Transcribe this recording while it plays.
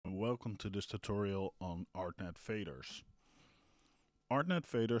welcome to this tutorial on ArtNet faders. ArtNet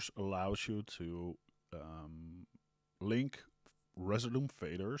faders allows you to link Resolume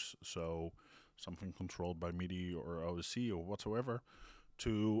faders, so something controlled by MIDI or OSC or whatsoever,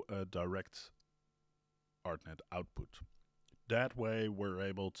 to a direct ArtNet output. That way we're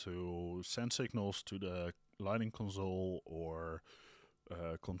able to send signals to the lighting console or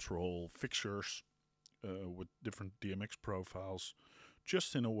control fixtures with different DMX profiles,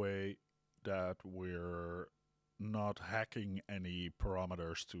 just in a way that we're not hacking any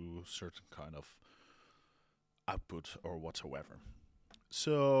parameters to certain kind of output or whatsoever.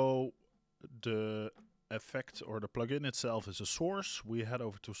 So the effect or the plugin itself is a source. We head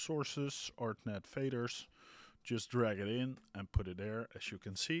over to sources, ArtNet faders, just drag it in and put it there, as you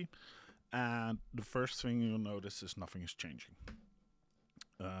can see. And the first thing you'll notice is nothing is changing.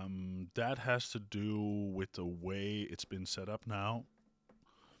 That has to do with the way it's been set up now,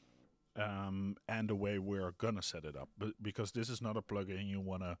 and the way we're gonna set it up. But because this is not a plugin you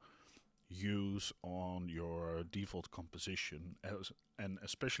wanna use on your default composition, and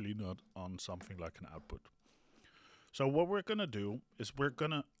especially not on something like an output. So what we're gonna do is we're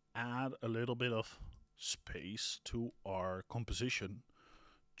gonna add a little bit of space to our composition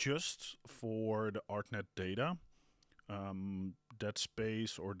just for the ArtNet data. That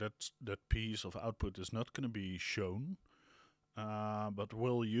space or that piece of output is not going to be shown, but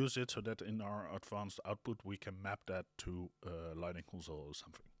we'll use it so that in our advanced output we can map that to a lighting console or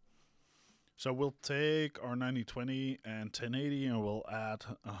something. So we'll take our 9020 and 1080 and we'll add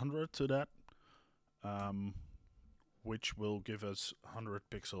 100 to that, which will give us 100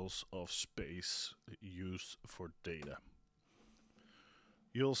 pixels of space used for data.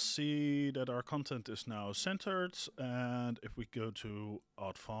 You'll see that our content is now centered, and if we go to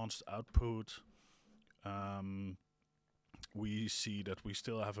advanced output, we see that we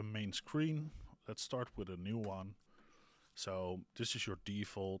still have a main screen. Let's start with a new one. So this is your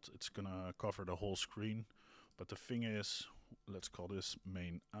default. It's gonna cover the whole screen, but the thing is, let's call this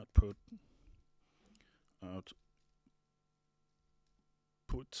main output.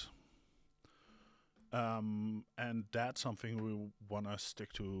 And that's something we want to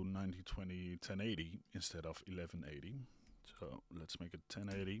stick to 9020 1080 instead of 1180. So let's make it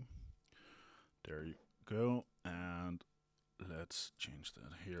 1080. There you go. And let's change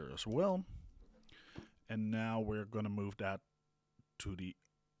that here as well. And now we're going to move that to the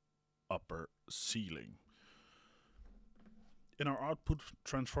upper ceiling. In our output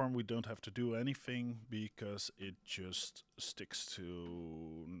transform, we don't have to do anything because it just sticks to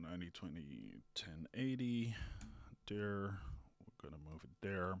 9020 1080. There, we're gonna move it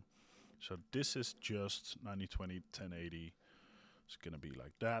there. So this is just 9020 1080. It's gonna be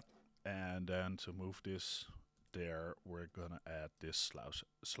like that. And then to move this there, we're gonna add this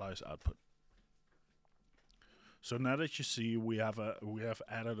slice output. So now that you see, we have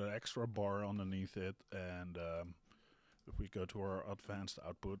added an extra bar underneath it, and if we go to our advanced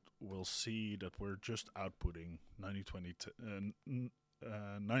output, we'll see that we're just outputting 9020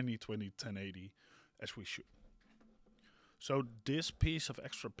 1080 as we should. So this piece of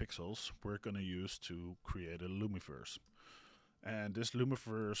extra pixels we're going to use to create a Lumiverse. And this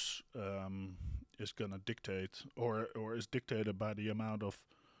Lumiverse is going to dictate, or is dictated by the amount of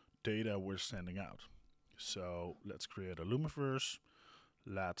data we're sending out. So let's create a Lumiverse.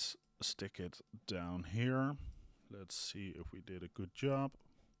 Let's stick it down here. Let's see if we did a good job.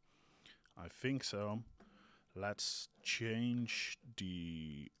 I think so. Let's change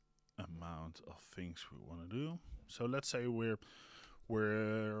the amount of things we want to do. So let's say we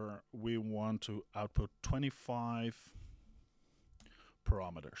want to output 25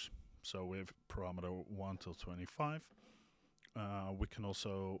 parameters. So we have parameter 1 till 25. We can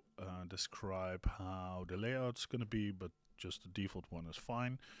also describe how the layout's going to be, but just the default one is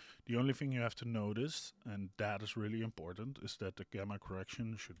fine. The only thing you have to notice, and that is really important, is that the gamma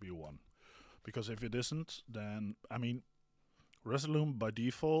correction should be 1. Because if it isn't, then, I mean, Resolume by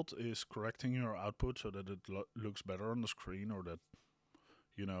default is correcting your output so that it looks better on the screen, or that,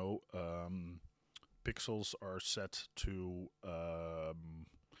 you know, pixels are set to,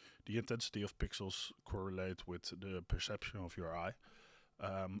 the intensity of pixels correlate with the perception of your eye.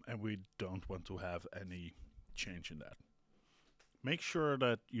 And we don't want to have any change in that. Make sure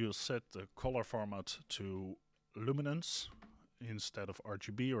that you set the color format to luminance instead of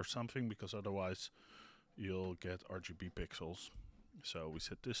RGB or something, because otherwise you'll get RGB pixels. So we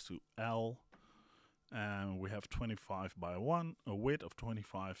set this to L, and we have 25 by 1, a width of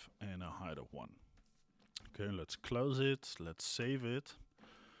 25 and a height of 1. Okay, let's close it, let's save it.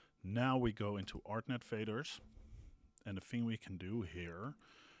 Now we go into ArtNet faders, and the thing we can do here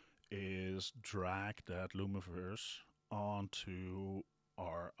is drag that Lumiverse onto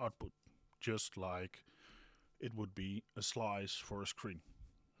our output, just like it would be a slice for a screen.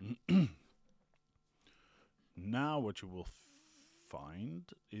 Now what you will find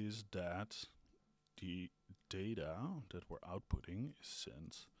is that the data that we're outputting is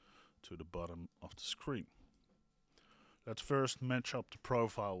sent to the bottom of the screen. Let's first match up the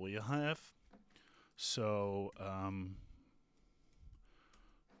profile we have. So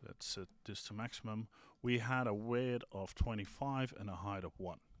let's set this to maximum. We had a width of 25 and a height of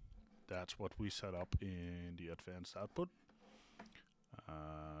 1. That's what we set up in the advanced output.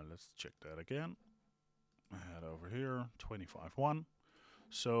 Let's check that again. Head over here, 25, 1.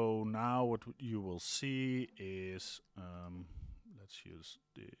 So now what you will see is, let's use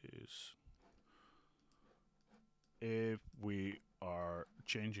this. If we are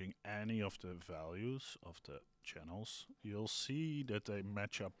changing any of the values of the channels, you'll see that they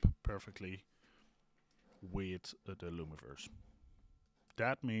match up perfectly with the Lumiverse.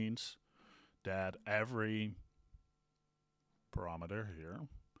 That means that every parameter here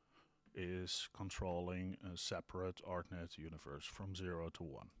is controlling a separate ArtNet universe from 0 to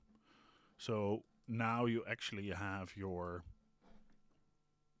 1. So now you actually have your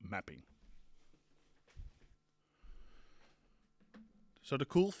mapping. So the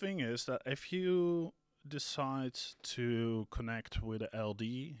cool thing is that if you decide to connect with a LD,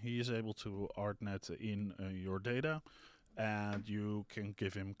 he is able to ArtNet in your data, and you can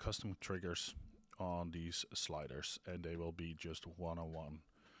give him custom triggers on these sliders, and they will be just one-on-one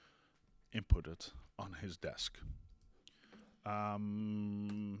inputted on his desk.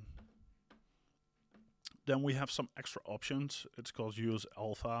 Then we have some extra options. It's called use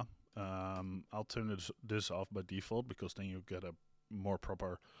alpha. I'll turn this off by default because then you get a more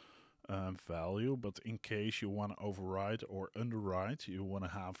proper value. But in case you want to override or underride, you want to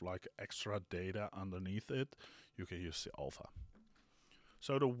have like extra data underneath it, you can use the alpha.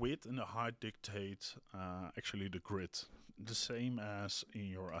 So the width and the height dictate actually the grid, the same as in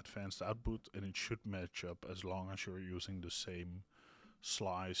your advanced output, and it should match up as long as you're using the same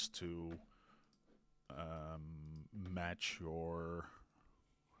slice to match your,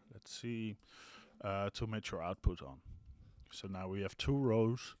 let's see, to match your output on. So now we have 2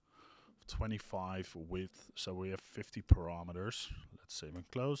 rows of 25 width, so we have 50 parameters. Let's save and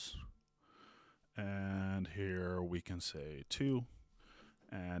close. And here we can say 2.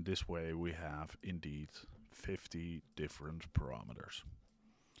 And this way we have indeed 50 different parameters.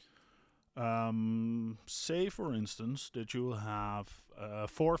 Say for instance that you have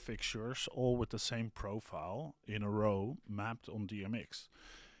 4 fixtures all with the same profile in a row mapped on DMX.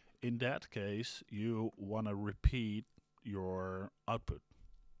 In that case, you want to repeat your output.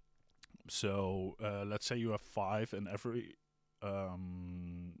 So let's say you have 5 and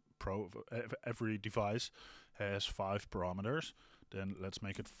every device has 5 parameters. Then let's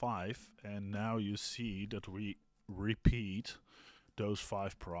make it 5, and now you see that we repeat those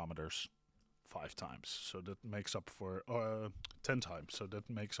 5 parameters 5 times. So that makes up for 10 times. So that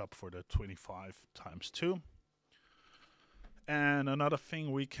makes up for the 25 times 2. And another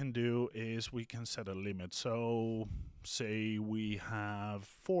thing we can do is we can set a limit. So say we have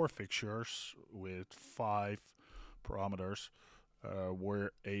 4 fixtures with 5 parameters.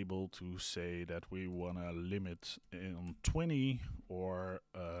 We're able to say that we want to limit in 20, or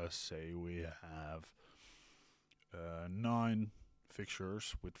say we have 9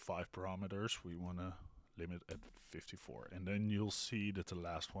 fixtures with 5 parameters. We want to limit at 54, and then you'll see that the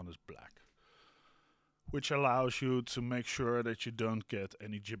last one is black, which allows you to make sure that you don't get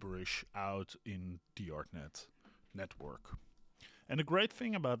any gibberish out in the ArtNet network. And the great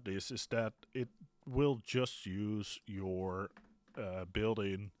thing about this is that it will just use your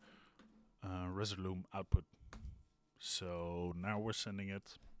built-in Resolume output. So now we're sending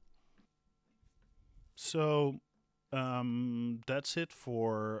it. So that's it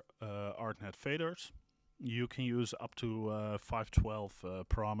for ArtNet faders. You can use up to 512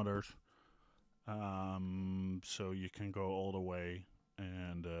 parameters. So you can go all the way,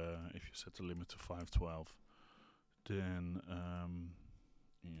 and if you set the limit to 512, then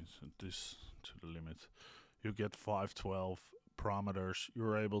you set this to the limit. You get 512 parameters.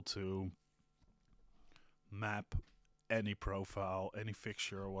 You're able to map any profile, any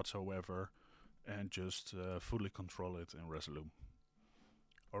fixture whatsoever, and just fully control it in Resolume.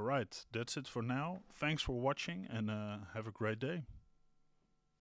 Alright, that's it for now. Thanks for watching, and have a great day.